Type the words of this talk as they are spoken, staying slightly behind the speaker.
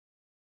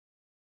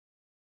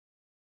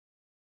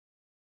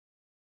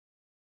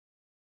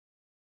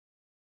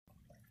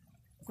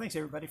Thanks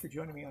everybody for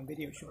joining me on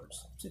Video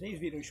Shorts. Today's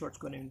video short is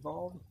going to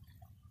involve a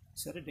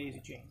set of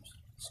daisy chains.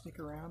 Stick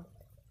around,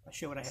 I'll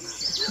show what I have to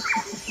share.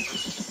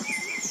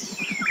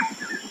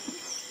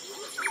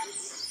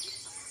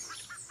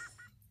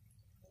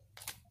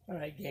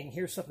 Alright gang,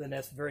 here's something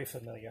that's very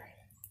familiar.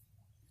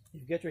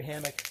 You've got your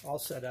hammock all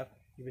set up,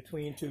 you're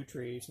between two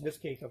trees. In this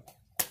case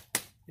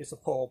it's a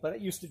pole, but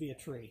it used to be a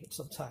tree at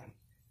some time.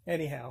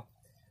 Anyhow,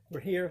 we're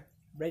here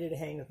ready to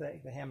hang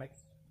the hammock,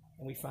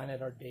 and we find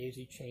that our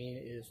daisy chain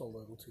is a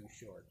little too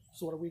short.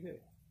 So what do?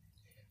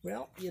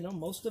 Well, you know,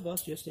 most of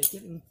us just take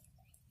it and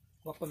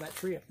go up on that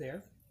tree up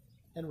there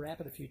and wrap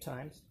it a few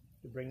times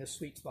to bring the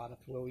sweet spot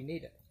up to where we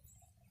need it.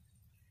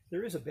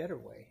 There is a better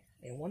way,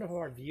 and one of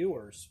our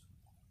viewers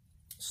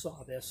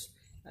saw this,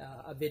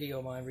 a video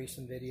of mine,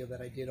 recent video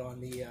that I did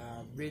on the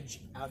Ridge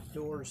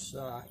Outdoors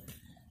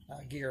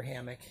gear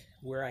hammock,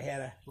 where I had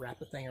to wrap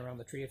the thing around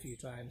the tree a few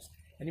times,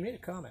 and he made a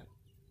comment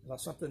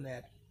about something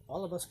that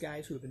all of us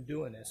guys who have been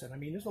doing this, and I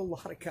mean there's a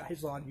lot of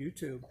guys on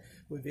YouTube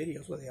with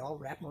videos where they all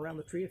wrap them around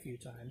the tree a few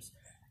times.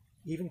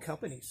 Even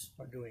companies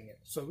are doing it.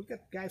 So we've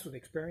got guys with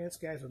experience,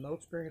 guys with no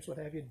experience, what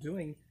have you,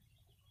 doing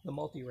the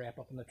multi-wrap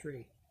up in the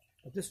tree.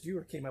 But this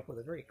viewer came up with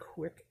a very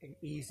quick and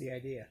easy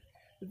idea.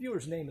 The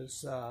viewer's name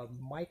is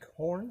Michael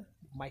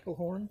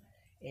Horn,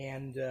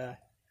 and I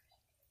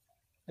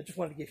just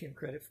wanted to give him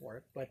credit for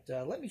it. But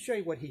let me show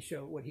you what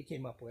he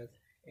came up with,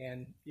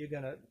 and you're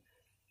gonna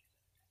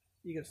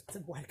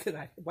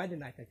why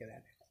didn't I think of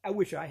that? I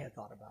wish I had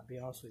thought about it, to be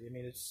honest with you. I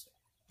mean, it's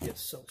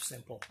so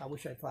simple. I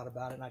wish I'd thought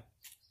about it, and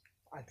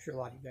I'm sure a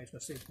lot of you guys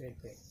must say the same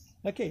thing.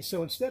 Okay,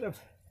 so instead of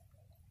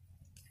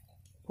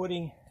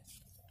putting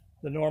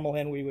the normal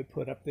end we would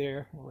put up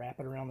there,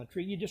 wrap it around the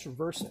tree, you just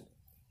reverse it.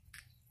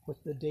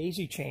 Put the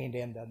daisy chained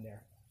end on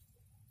there.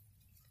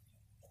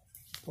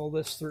 Pull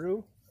this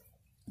through,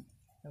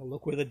 and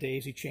look where the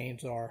daisy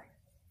chains are.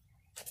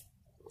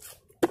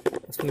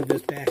 Let's move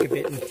this back a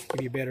bit and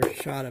give you a better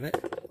shot of it.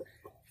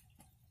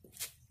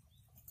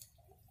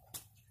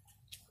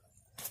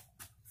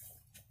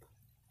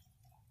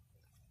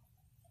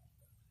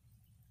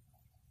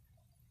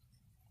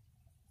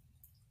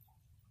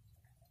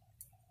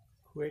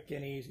 Quick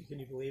and easy, can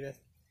you believe it?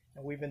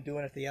 And we've been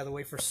doing it the other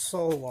way for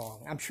so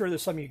long. I'm sure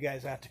there's some of you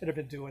guys out there that have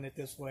been doing it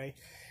this way.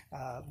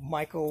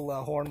 Michael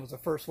Horn was the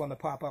first one to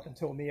pop up and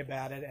told me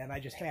about it, and I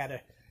just had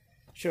to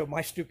show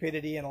my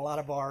stupidity and a lot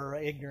of our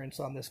ignorance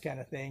on this kind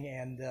of thing,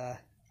 and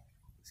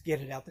let's get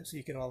it out there so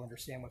you can all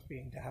understand what's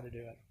being done, how to do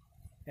it.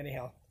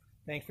 Anyhow,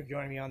 thanks for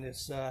joining me on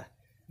this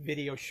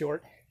video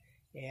short,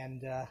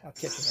 and I'll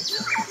catch you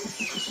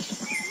next time.